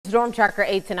Storm Tracker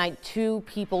 8 tonight, 2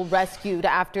 people rescued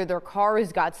after their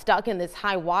cars got stuck in this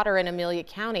high water in Amelia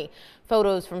County.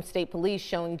 Photos from state police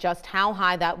showing just how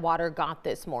high that water got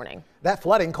this morning. That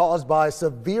flooding caused by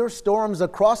severe storms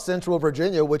across central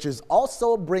Virginia, which is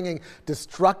also bringing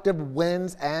destructive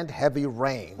winds and heavy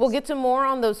rain. We'll get to more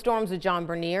on those storms with John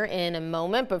Bernier in a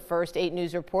moment, but first 8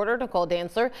 News reporter Nicole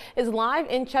Dantzler is live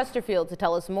in Chesterfield to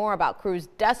tell us more about crews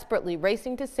desperately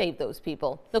racing to save those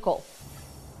people. Nicole.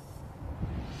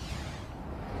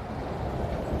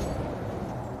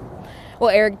 Well,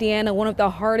 Eric, Deanna, one of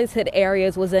the hardest hit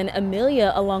areas was in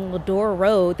Amelia along Lodore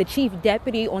Road. The chief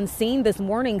deputy on scene this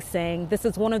morning saying this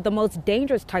is one of the most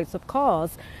dangerous types of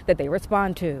calls that they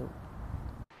respond to.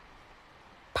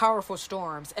 Powerful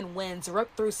storms and winds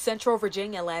ripped through central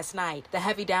Virginia last night. The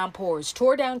heavy downpours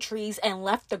tore down trees and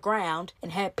left the ground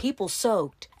and had people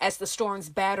soaked. As the storms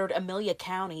battered Amelia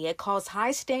County, it caused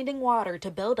high standing water to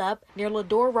build up near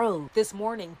Lodore Road. This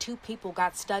morning, 2 people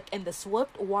got stuck in the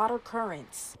swift water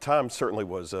currents. Time certainly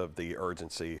was of the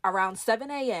urgency. Around 7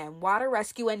 a.m., water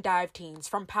rescue and dive teams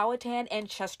from Powhatan and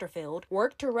Chesterfield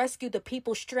worked to rescue the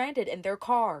people stranded in their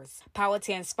cars.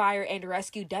 Powhatan's Fire and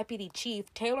Rescue Deputy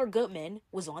Chief Taylor Goodman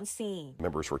was on scene.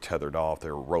 Members were tethered off.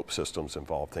 There were rope systems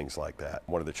involved, things like that.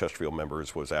 One of the Chesterfield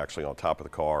members was actually on top of the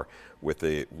car with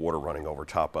the water running over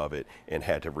top of it and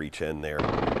had to reach in there.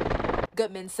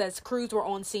 Goodman says crews were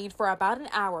on scene for about an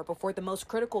hour before the most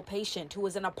critical patient, who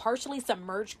was in a partially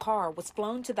submerged car, was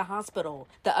flown to the hospital.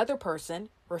 The other person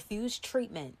refused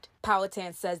treatment.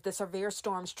 Powhatan says the severe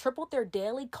storms tripled their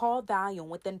daily call volume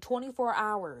within 24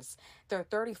 hours. Their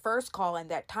 31st call in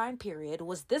that time period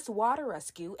was this water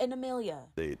rescue in Amelia.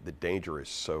 The danger is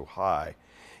so high,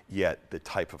 yet the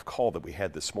type of call that we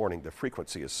had this morning, the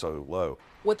frequency is so low.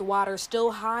 With water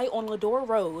still high on Lodore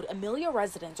Road, Amelia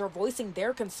residents are voicing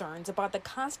their concerns about the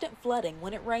constant flooding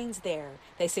when it rains there.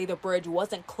 They say the bridge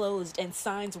wasn't closed and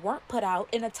signs weren't put out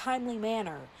in a timely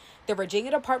manner. The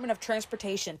Virginia Department of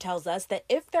Transportation tells us that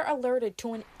if they're alerted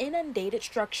to an inundated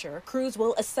structure, crews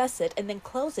will assess it and then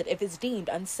close it if it's deemed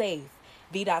unsafe.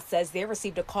 VDOT says they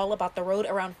received a call about the road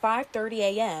around 5:30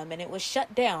 a.m. and it was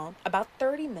shut down about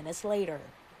 30 minutes later.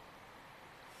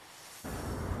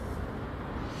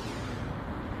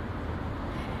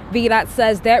 VDOT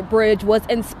says that bridge was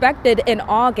inspected in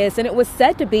August and it was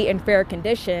said to be in fair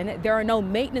condition. There are no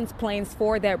maintenance plans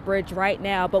for that bridge right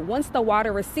now, but once the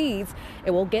water recedes,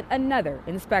 it will get another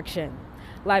inspection.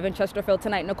 Live in Chesterfield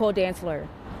tonight, Nicole Dantzler,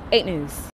 8 News.